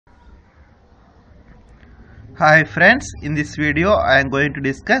Hi friends, in this video I am going to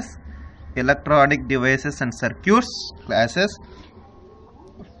discuss electronic devices and circuits classes,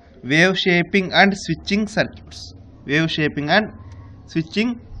 wave shaping and switching circuits.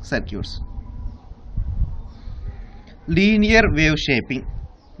 Linear wave shaping.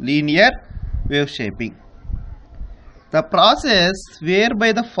 The process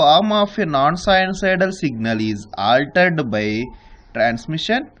whereby the form of a non-sinusoidal signal is altered by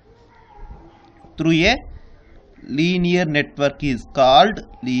transmission through a linear network is called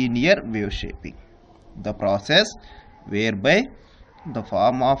linear wave shaping. The process whereby the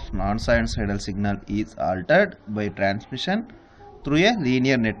form of non-sinusoidal signal is altered by transmission through a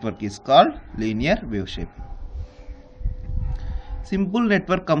linear network is called linear wave shaping. Simple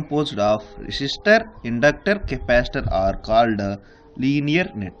network composed of resistor, inductor, capacitor are called linear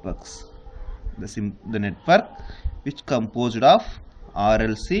networks. The network which composed of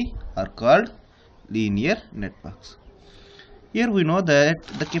RLC are called linear networks. Here we know that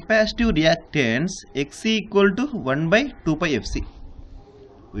the capacitive reactance Xc equal to 1 by 2 pi Fc.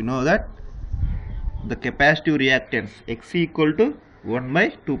 We know that the capacitive reactance Xc equal to 1 by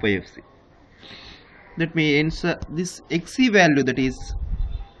 2 pi Fc. That means this Xc value, that is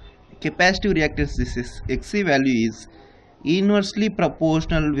capacitive reactance, this is Xc value is inversely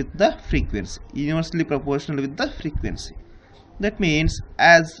proportional with the frequency. That means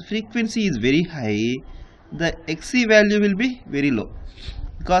as frequency is very high, the Xc value will be very low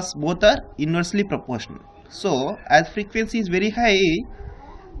because both are inversely proportional. So as frequency is very high,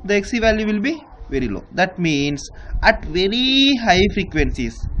 the Xc value will be very low. That means at very high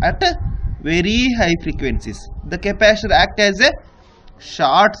frequencies, the capacitor act as a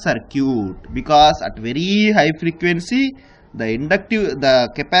short circuit, because at very high frequency the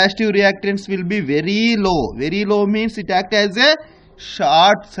capacitive reactance will be very low. Very low means it acts as a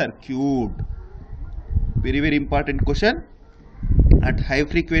short circuit. Very important question. At high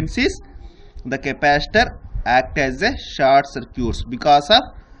frequencies the capacitor act as a short circuit because of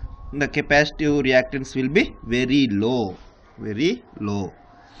the capacitive reactance will be very low.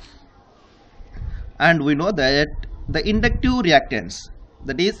 And we know that the inductive reactance,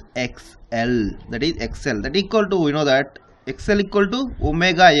 that is XL, that equal to, we know that XL equal to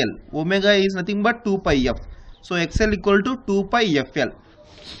omega L. Omega is nothing but 2 pi F. So XL equal to 2 pi FL.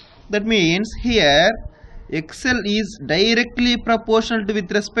 That means here XL is directly proportional to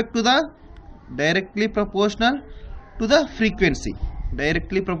with respect to the frequency.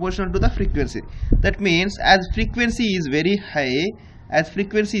 That means as frequency is very high,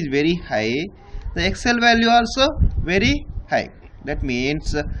 the XL value also very high. That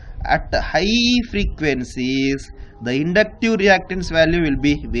means at high frequencies the inductive reactance value will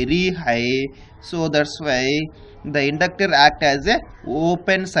be very high. So that's why the inductor act as a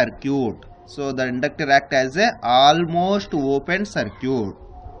open circuit. So the inductor act as a almost open circuit.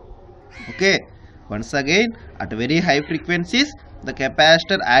 Okay. Once again, at very high frequencies the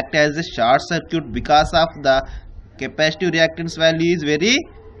capacitor act as a short circuit because of the capacitive reactance value is very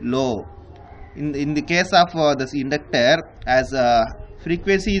low. In the case of this inductor, as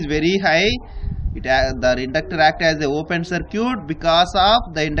frequency is very high, the inductor act as a open circuit because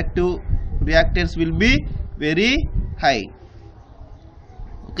of the inductive reactance will be very high.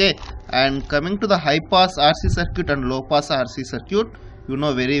 Okay, and coming to the high pass RC circuit and low pass RC circuit, you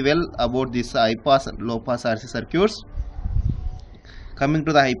know very well about this high pass and low pass RC circuits. Coming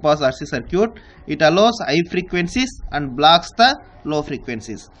to the high pass RC circuit, it allows high frequencies and blocks the low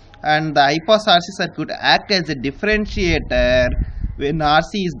frequencies. And the high pass RC circuit act as a differentiator when RC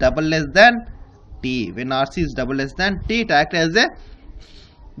is double less than T. When RC is double less than T, it acts as a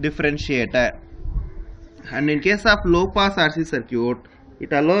differentiator. And in case of low pass RC circuit,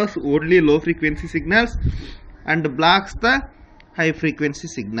 it allows only low frequency signals and blocks the high frequency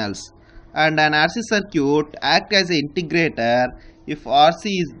signals. And an RC circuit acts as an integrator if RC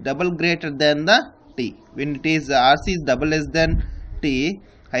is double greater than the T. When it is RC is double less than T,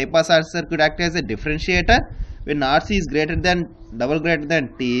 high pass RC circuit acts as a differentiator. When RC is double greater than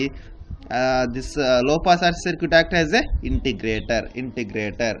T, this low pass RC circuit acts as a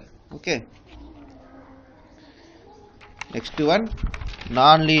integrator. Okay. Next one,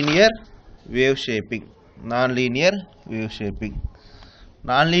 non-linear wave shaping. Non-linear wave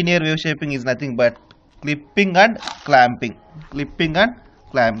shaping is nothing but clipping and clamping.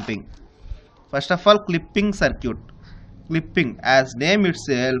 First of all, clipping circuit. Clipping, as name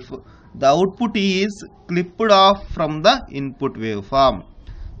itself, the output is clipped off from the input waveform.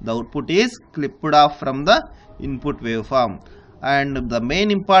 And the main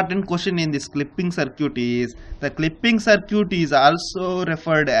important question in this clipping circuit is, the clipping circuit is also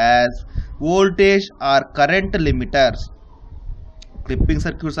referred as voltage or current limiters. Clipping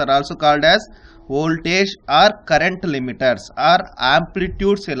circuits are also called as voltage or current limiters or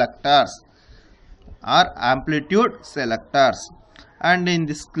amplitude selectors. And in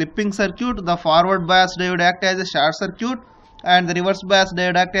this clipping circuit, the forward bias diode act as a short circuit and the reverse bias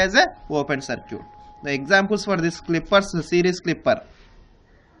diode act as a open circuit. The examples for this clippers: series clipper,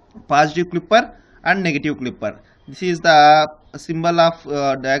 positive clipper and negative clipper. This is the symbol of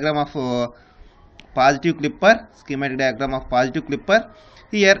diagram of positive clipper, schematic diagram of positive clipper.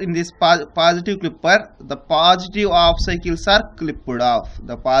 Here in this positive clipper, the positive half cycles are clipped off.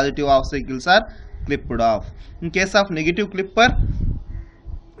 In case of negative clipper,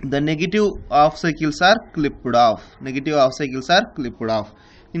 the negative half cycles are clipped off.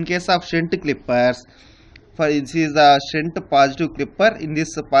 In case of shunt clippers, for this is the shunt positive clipper. In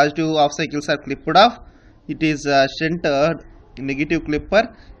this positive half cycles are clipped off. It is a shunt negative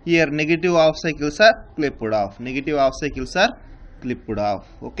clipper. Here negative half cycles are clipped off.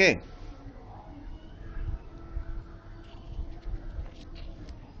 Okay.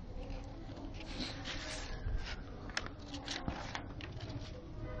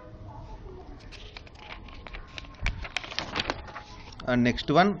 And next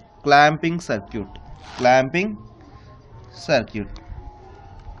one, clamping circuit.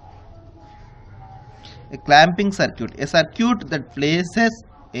 A clamping circuit, a circuit that places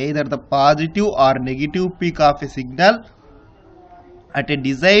either the positive or negative peak of a signal at a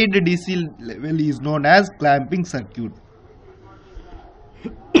desired DC level is known as clamping circuit.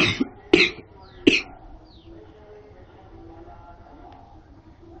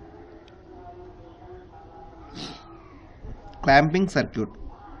 Clamping circuit,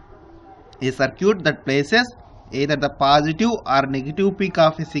 a circuit that places either the positive or negative peak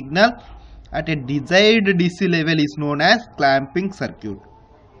of a signal at a desired DC level is known as clamping circuit.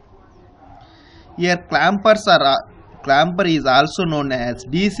 Here clamper is also known as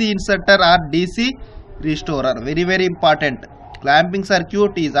DC inserter or DC restorer. Very important. Clamping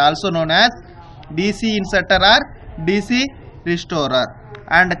circuit is also known as DC inserter or DC restorer.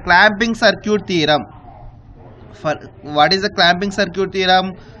 And clamping circuit theorem. For what is the clamping circuit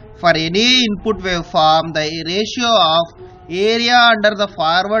theorem? For any input waveform, the ratio of area under the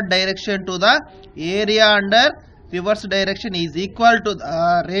forward direction to the area under reverse direction is equal to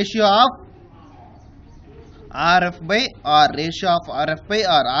the ratio of RF by R.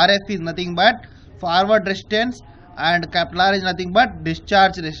 RF is nothing but forward resistance and capital R is nothing but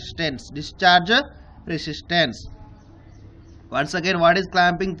discharge resistance. Once again, what is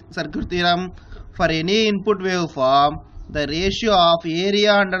clamping circuit theorem? For any input waveform, the ratio of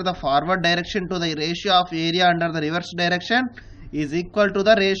area under the forward direction to the ratio of area under the reverse direction is equal to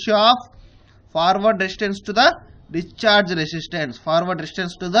the ratio of forward resistance to the discharge resistance.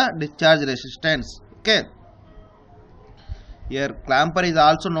 Okay. Here clamper is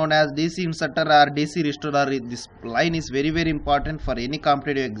also known as DC inserter or DC restorer. This line is very important for any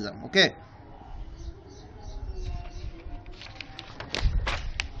competitive exam. Okay.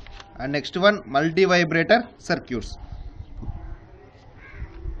 And next one, multi-vibrator circuits.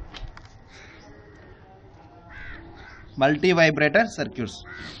 What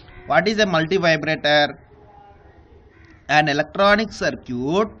is a multi-vibrator? An electronic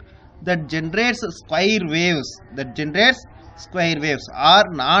circuit that generates square waves or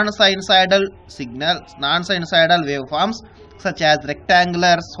non-sinusoidal waveforms such as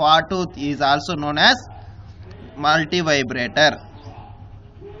rectangular, sawtooth is also known as multi-vibrator.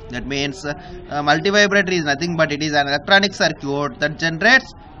 That means multi-vibrator is nothing but it is an electronic circuit that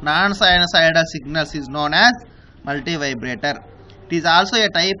generates non-sinusoidal signals is known as multi-vibrator. It is also a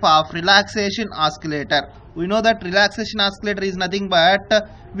type of relaxation oscillator. We know that relaxation oscillator is nothing but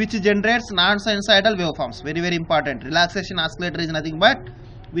which generates non-sinusoidal waveforms. Very important. Relaxation oscillator is nothing but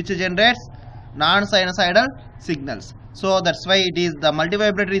which generates non-sinusoidal signals. So that's why it is the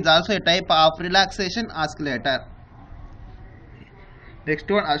multi-vibrator is also a type of relaxation oscillator. Next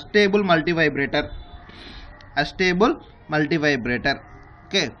one, astable multi-vibrator.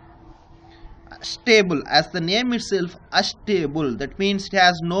 Okay. Stable, as the name itself, astable. That means it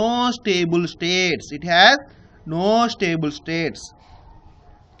has no stable states. So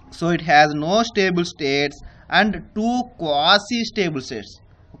it has no stable states and two quasi-stable states.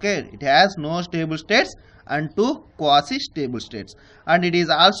 Okay, it has no stable states and two quasi-stable states. And it is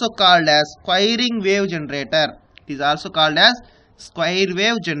also called as squaring wave generator.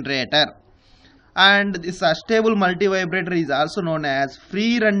 And this stable multi-vibrator is also known as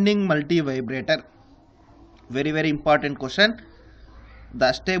free running multi-vibrator. Very important question.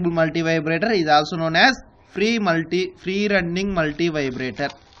 The stable multi-vibrator is also known as free running multi-vibrator.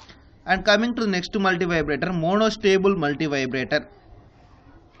 And coming to the next multi-vibrator, monostable multi-vibrator.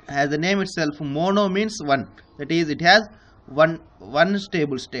 As the name itself, mono means one, that is it has one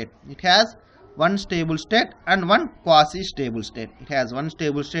stable state. It has one stable state and one quasi stable state. It has one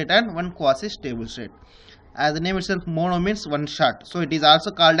stable state and one quasi stable state. As the name itself, mono means one shot, so it is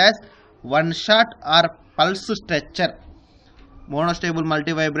also called as one shot or pulse stretcher. Monostable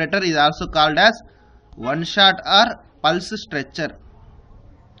multi-vibrator is also called as one shot or pulse stretcher.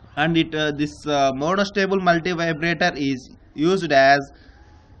 And this monostable multi-vibrator is used as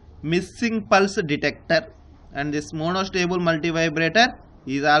missing pulse detector, and this monostable multi-vibrator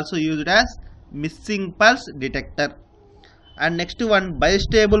is also used as missing pulse detector. And next one,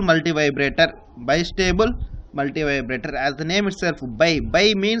 bistable multi-vibrator. Bistable multi-vibrator, as the name itself, bi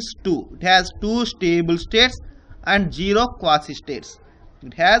means two. It has two stable states and zero quasi states.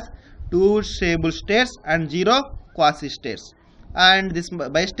 It has two stable states and zero quasi states. And this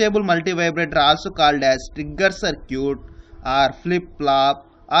bistable multi-vibrator also called as trigger circuit or flip-flop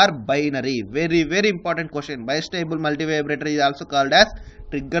or binary. Very important question. Bistable multi-vibrator is also called as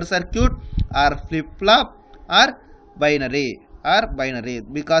trigger circuit or flip-flop or binary,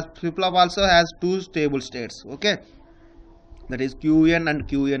 because flip-flop also has two stable states. Okay, that is Qn and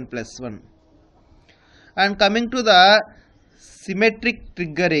Qn plus 1. And coming to the symmetric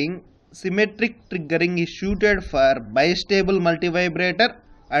triggering is suited for bistable multi-vibrator,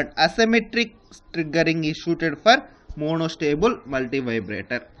 and asymmetric triggering is suited for monostable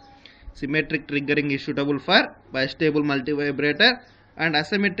multi-vibrator. Symmetric triggering is suitable for bistable multi-vibrator, and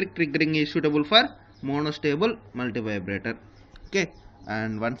asymmetric triggering is suitable for monostable multi-vibrator. Okay,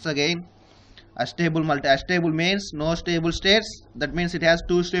 and once again, astable means no stable states. That means it has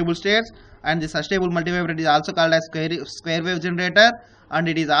two stable states. And this astable multi-vibrator is also called as square wave generator, and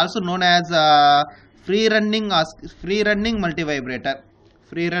it is also known as free running multi-vibrator.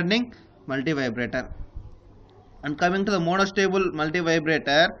 And coming to the monostable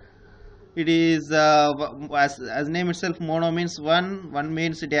multi-vibrator, it is as name itself, mono means one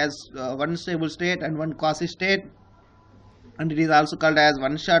means it has one stable state and one quasi state, and it is also called as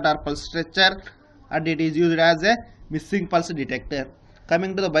one shot or pulse stretcher, and it is used as a missing pulse detector.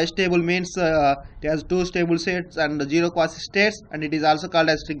 Coming to the bistable means it has two stable states and zero quasi states, and it is also called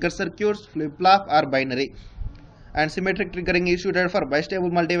as trigger circuits, flip-flop or binary. And symmetric triggering is suited for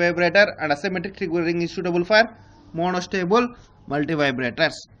bistable multi-vibrator, and asymmetric triggering is suitable for monostable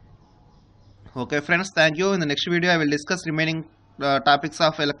multi-vibrators. Okay friends, thank you. In the next video I will discuss remaining topics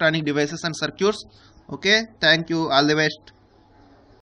of electronic devices and circuits. Okay, thank you, all the best.